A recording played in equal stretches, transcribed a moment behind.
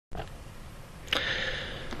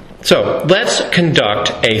So, let's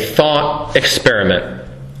conduct a thought experiment.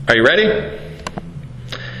 Are you ready?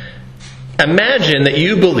 Imagine that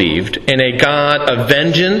you believed in a God of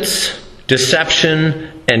vengeance,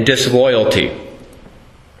 deception, and disloyalty.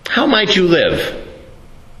 How might you live?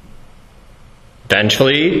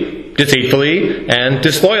 Vengefully, deceitfully, and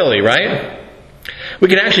disloyally, right? We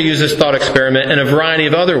can actually use this thought experiment in a variety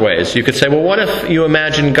of other ways. You could say, well, what if you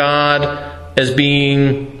imagine God as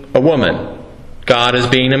being a woman? God as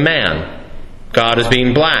being a man? God as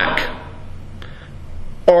being black?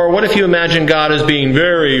 Or what if you imagine God as being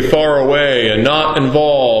very far away and not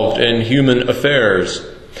involved in human affairs?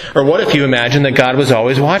 Or what if you imagine that God was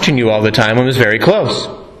always watching you all the time and was very close?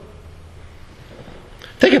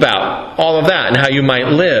 Think about all of that and how you might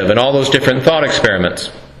live and all those different thought experiments.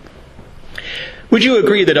 Would you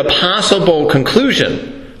agree that a possible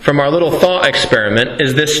conclusion from our little thought experiment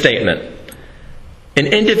is this statement? An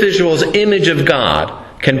individual's image of God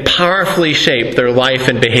can powerfully shape their life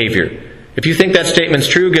and behavior. If you think that statement's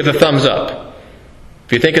true, give a thumbs up.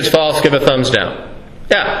 If you think it's false, give a thumbs down.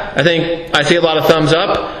 Yeah, I see a lot of thumbs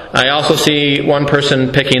up. I also see one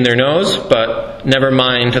person picking their nose, but never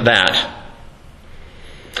mind that.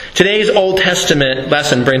 Today's Old Testament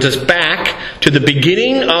lesson brings us back to the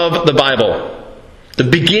beginning of the Bible, the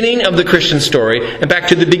beginning of the Christian story, and back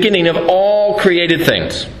to the beginning of all created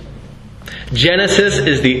things. Genesis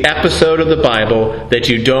is the episode of the Bible that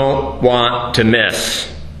you don't want to miss.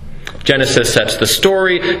 Genesis sets the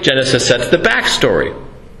story. Genesis sets the backstory.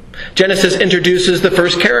 Genesis introduces the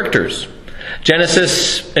first characters.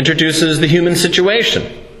 Genesis introduces the human situation.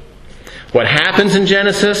 What happens in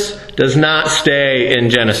Genesis does not stay in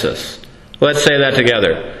Genesis. Let's say that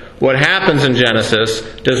together. What happens in Genesis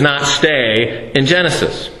does not stay in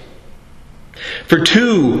Genesis. For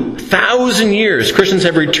 2,000 years, Christians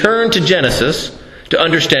have returned to Genesis to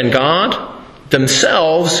understand God,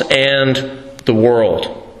 themselves, and the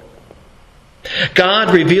world.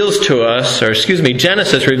 Genesis reveals to us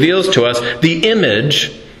the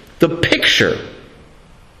image, the picture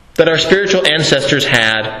that our spiritual ancestors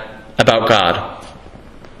had about God.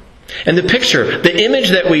 And the picture, the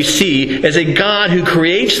image that we see is a God who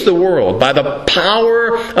creates the world by the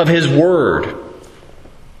power of His Word.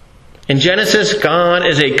 In Genesis, God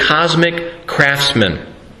is a cosmic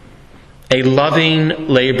craftsman, a loving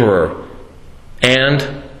laborer,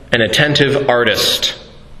 and an attentive artist.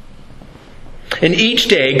 And each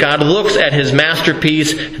day, God looks at His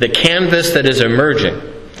masterpiece, the canvas that is emerging,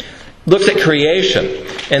 looks at creation,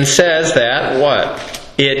 and says that, what?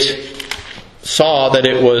 It saw that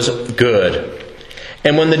it was good.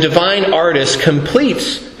 And when the divine artist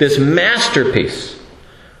completes this masterpiece,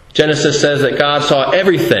 Genesis says that God saw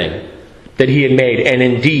everything that He had made, and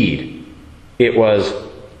indeed, it was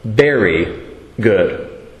very good.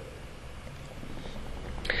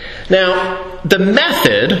 Now, the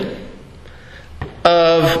method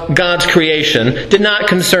of God's creation did not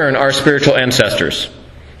concern our spiritual ancestors.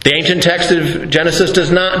 The ancient text of Genesis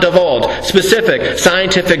does not divulge specific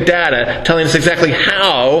scientific data telling us exactly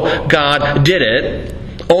how God did it,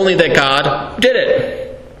 only that God did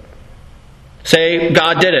it. Say,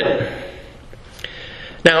 God did it.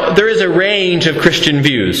 Now, there is a range of Christian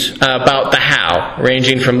views about the how,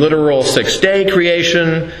 ranging from literal six-day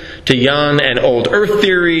creation to young and old earth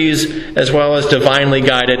theories, as well as divinely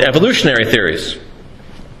guided evolutionary theories.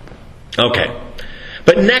 Okay.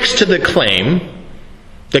 But next to the claim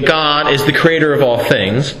that God is the creator of all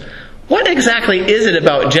things, what exactly is it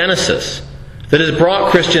about Genesis that has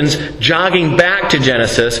brought Christians jogging back to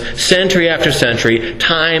Genesis century after century,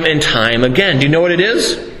 time and time again? Do you know what it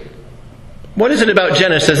is? What is it about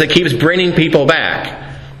Genesis that keeps bringing people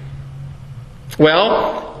back?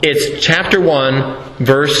 Well, it's chapter 1,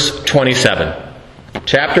 verse 27.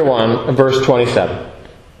 Chapter 1, verse 27.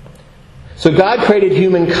 So God created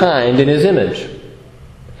humankind in His image.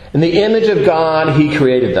 In the image of God, He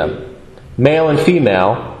created them. Male and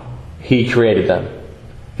female, He created them.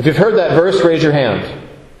 If you've heard that verse, raise your hand.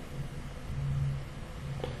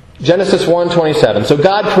 Genesis 1:27. So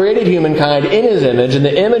God created humankind in His image. In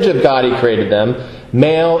the image of God He created them.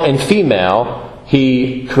 Male and female,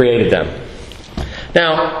 He created them.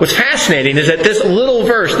 Now, what's fascinating is that this little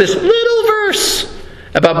verse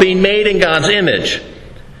about being made in God's image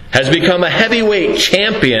has become a heavyweight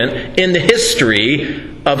champion in the history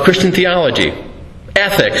of Christian theology,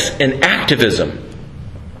 ethics, and activism.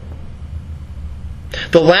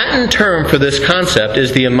 The Latin term for this concept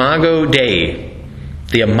is the Imago Dei.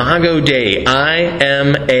 The Imago Dei.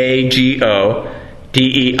 I-M-A-G-O-D-E-I.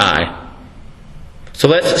 So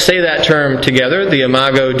let's say that term together. The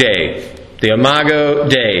Imago Dei. The Imago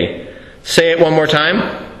Dei. Say it one more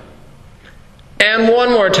time. And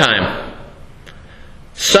one more time.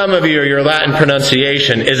 Some of you, your Latin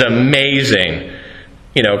pronunciation is amazing.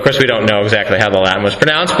 Of course we don't know exactly how the Latin was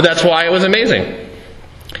pronounced, but that's why it was amazing.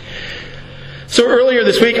 So earlier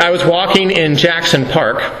this week, I was walking in Jackson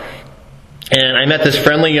Park, and I met this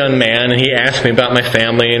friendly young man, and he asked me about my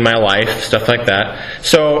family and my life, stuff like that.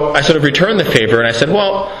 So I sort of returned the favor, and I said,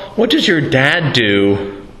 well, what does your dad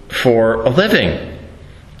do for a living?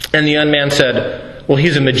 And the young man said, well,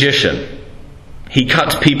 he's a magician. He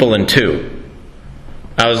cuts people in two.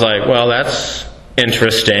 I was like, well, that's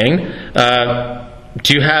interesting.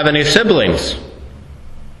 Do you have any siblings?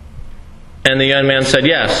 And the young man said,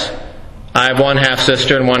 yes. I have one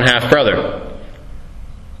half-sister and one half-brother.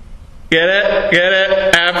 Get it? Get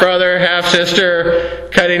it? Half-brother, half-sister,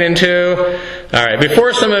 cutting in two. All right,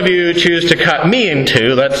 before some of you choose to cut me in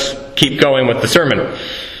two, let's keep going with the sermon.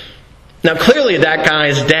 Now, clearly that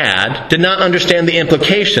guy's dad did not understand the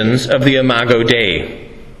implications of the Imago Dei.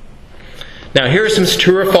 Now, here are some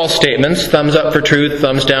true or false statements. Thumbs up for truth,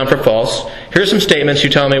 thumbs down for false. Here are some statements. You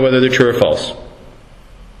tell me whether they're true or false.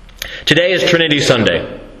 Today is Trinity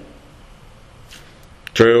Sunday.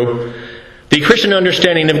 True. The Christian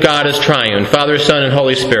understanding of God is triune, Father, Son, and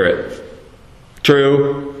Holy Spirit.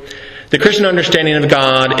 True. The Christian understanding of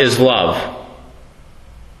God is love.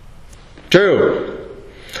 True.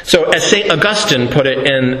 So, as St. Augustine put it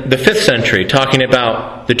in the 5th century, talking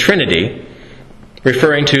about the Trinity,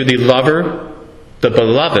 referring to the lover, the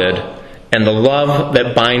beloved, and the love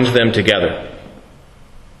that binds them together.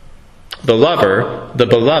 The lover, the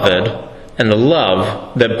beloved, and the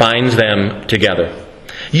love that binds them together.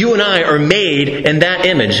 You and I are made in that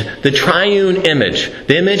image, the triune image,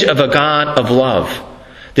 the image of a God of love,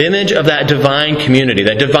 the image of that divine community,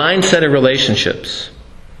 that divine set of relationships.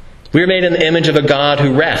 We are made in the image of a God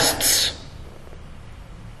who rests.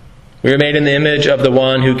 We are made in the image of the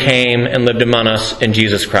one who came and lived among us in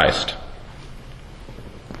Jesus Christ.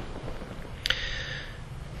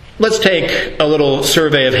 Let's take a little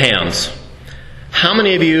survey of hands. How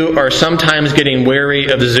many of you are sometimes getting weary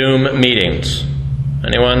of Zoom meetings?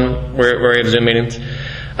 Anyone weary of Zoom meetings?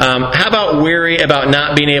 How about weary about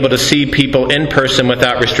not being able to see people in person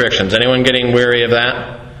without restrictions? Anyone getting weary of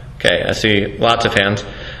that? Okay, I see lots of hands.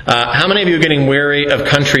 How many of you are getting weary of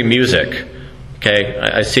country music? Okay,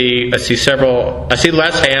 I see several. I see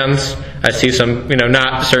less hands. I see some,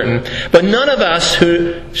 not certain. But none of that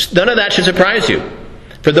should surprise you.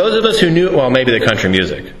 For those of us who knew, well, maybe the country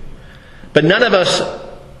music, but none of us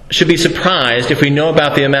should be surprised if we know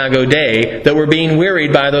about the Imago Dei that we're being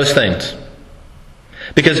wearied by those things.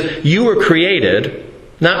 Because you were created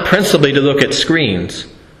not principally to look at screens,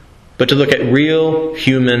 but to look at real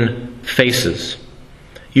human faces.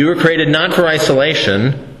 You were created not for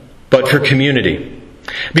isolation, but for community.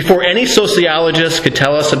 Before any sociologist could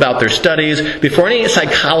tell us about their studies, before any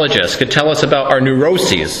psychologist could tell us about our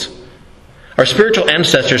neuroses, our spiritual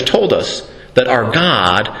ancestors told us that our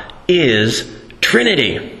God is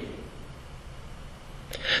Trinity.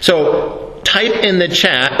 So, type in the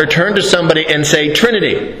chat or turn to somebody and say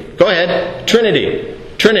Trinity. Go ahead. Trinity.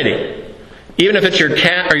 Trinity. Even if it's your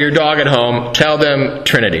cat or your dog at home, tell them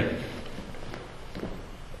Trinity.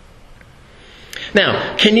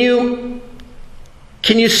 Now, can you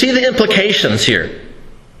see the implications here?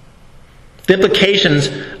 The implications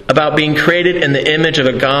about being created in the image of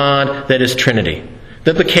a God that is Trinity.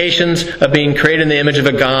 The implications of being created in the image of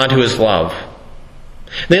a God who is love.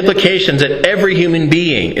 The implications that every human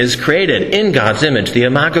being is created in God's image, the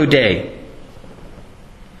Imago Dei.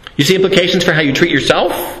 You see implications for how you treat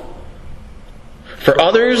yourself, for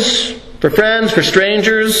others, for friends, for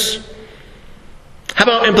strangers. How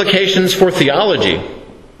about implications for theology,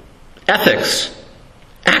 ethics,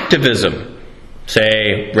 activism,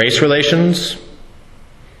 say race relations,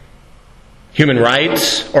 human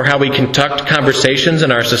rights, or how we conduct conversations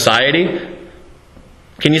in our society?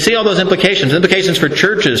 Can you see all those implications? Implications for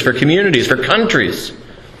churches, for communities, for countries.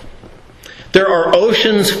 There are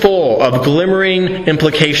oceans full of glimmering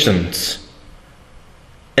implications.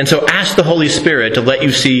 And so ask the Holy Spirit to let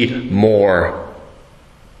you see more.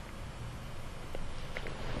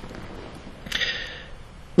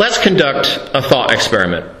 Let's conduct a thought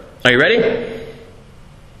experiment. Are you ready?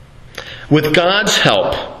 With God's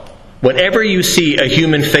help, whenever you see a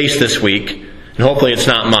human face this week, and hopefully it's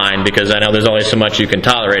not mine because I know there's only so much you can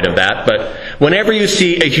tolerate of that, but whenever you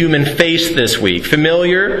see a human face this week,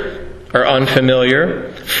 familiar or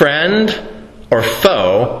unfamiliar, friend or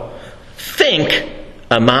foe, think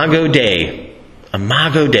Imago Dei.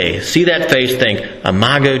 Imago Dei. See that face, think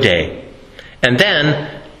Imago Dei. And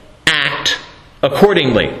then act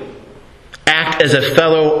accordingly. Act as a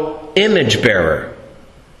fellow image bearer.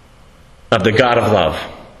 of the God of love.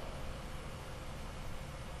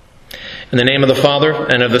 In the name of the Father,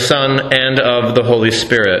 and of the Son, and of the Holy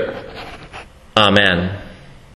Spirit. Amen.